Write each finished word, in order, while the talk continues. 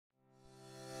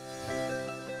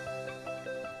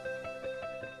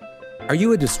Are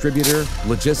you a distributor,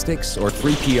 logistics, or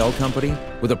 3PL company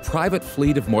with a private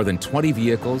fleet of more than 20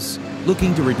 vehicles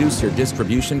looking to reduce your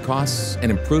distribution costs and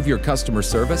improve your customer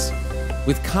service?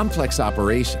 With complex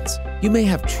operations, you may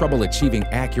have trouble achieving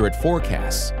accurate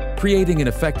forecasts, creating an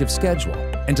effective schedule,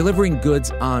 and delivering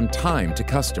goods on time to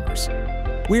customers.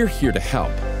 We're here to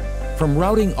help. From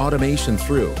routing automation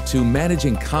through to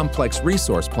managing complex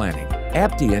resource planning,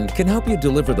 Aptean can help you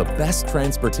deliver the best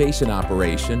transportation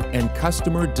operation and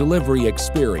customer delivery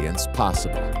experience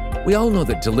possible. We all know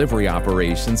that delivery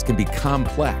operations can be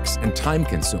complex and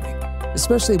time-consuming,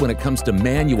 especially when it comes to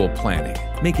manual planning,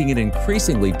 making it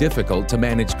increasingly difficult to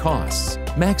manage costs,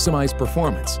 maximize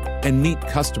performance, and meet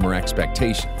customer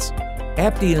expectations.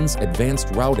 Aptean's advanced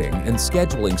routing and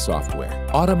scheduling software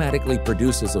automatically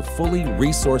produces a fully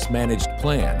resource-managed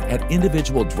plan at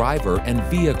individual driver and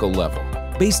vehicle level,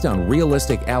 based on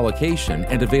realistic allocation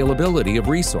and availability of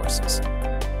resources.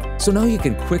 So now you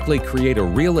can quickly create a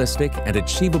realistic and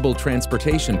achievable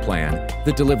transportation plan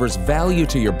that delivers value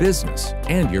to your business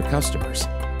and your customers.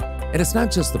 And it's not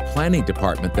just the planning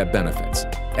department that benefits,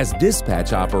 as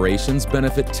dispatch operations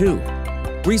benefit too.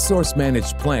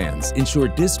 Resource-managed plans ensure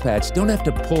dispatch don't have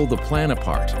to pull the plan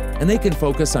apart, and they can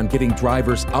focus on getting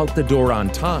drivers out the door on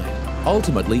time,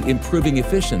 ultimately improving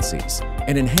efficiencies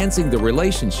and enhancing the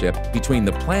relationship between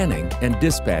the planning and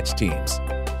dispatch teams.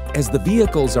 As the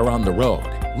vehicles are on the road,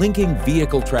 linking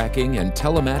vehicle tracking and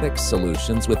telematics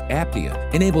solutions with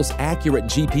Aptean enables accurate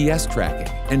GPS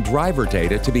tracking and driver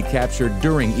data to be captured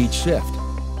during each shift,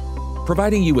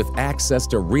 providing you with access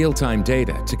to real-time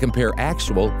data to compare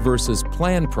actual versus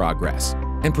planned progress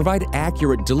and provide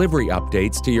accurate delivery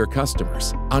updates to your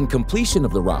customers. On completion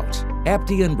of the route,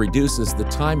 Aptean reduces the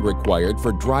time required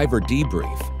for driver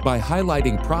debrief by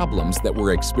highlighting problems that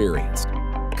were experienced.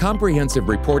 Comprehensive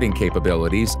reporting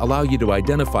capabilities allow you to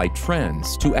identify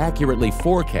trends to accurately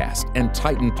forecast and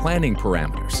tighten planning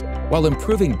parameters, while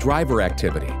improving driver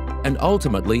activity and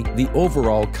ultimately the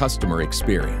overall customer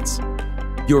experience.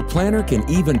 Your planner can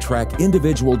even track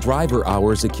individual driver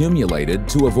hours accumulated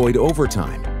to avoid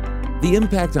overtime. The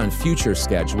impact on future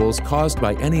schedules caused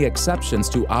by any exceptions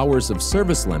to hours of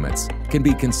service limits can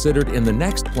be considered in the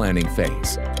next planning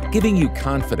phase, giving you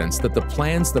confidence that the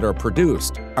plans that are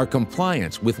produced are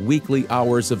compliant with weekly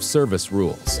hours of service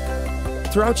rules.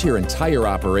 Throughout your entire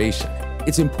operation,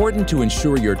 it's important to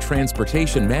ensure your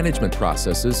transportation management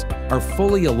processes are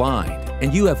fully aligned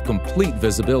and you have complete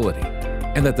visibility,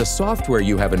 and that the software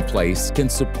you have in place can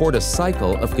support a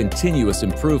cycle of continuous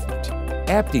improvement.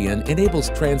 Aptean enables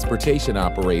transportation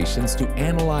operations to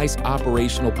analyze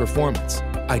operational performance,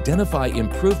 identify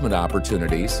improvement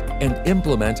opportunities, and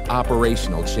implement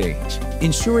operational change,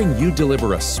 ensuring you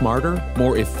deliver a smarter,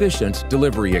 more efficient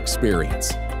delivery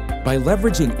experience. By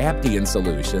leveraging Aptean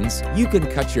solutions, you can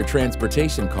cut your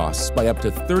transportation costs by up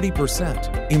to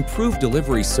 30%, improve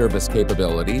delivery service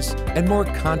capabilities, and more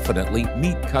confidently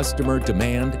meet customer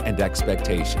demand and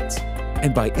expectations.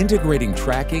 And by integrating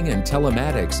tracking and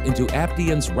telematics into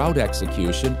Aptean's route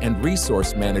execution and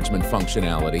resource management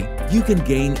functionality, you can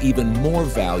gain even more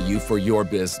value for your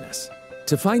business.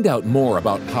 To find out more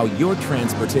about how your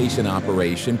transportation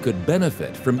operation could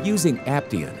benefit from using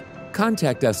Aptean,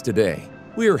 contact us today.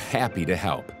 We're happy to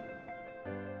help.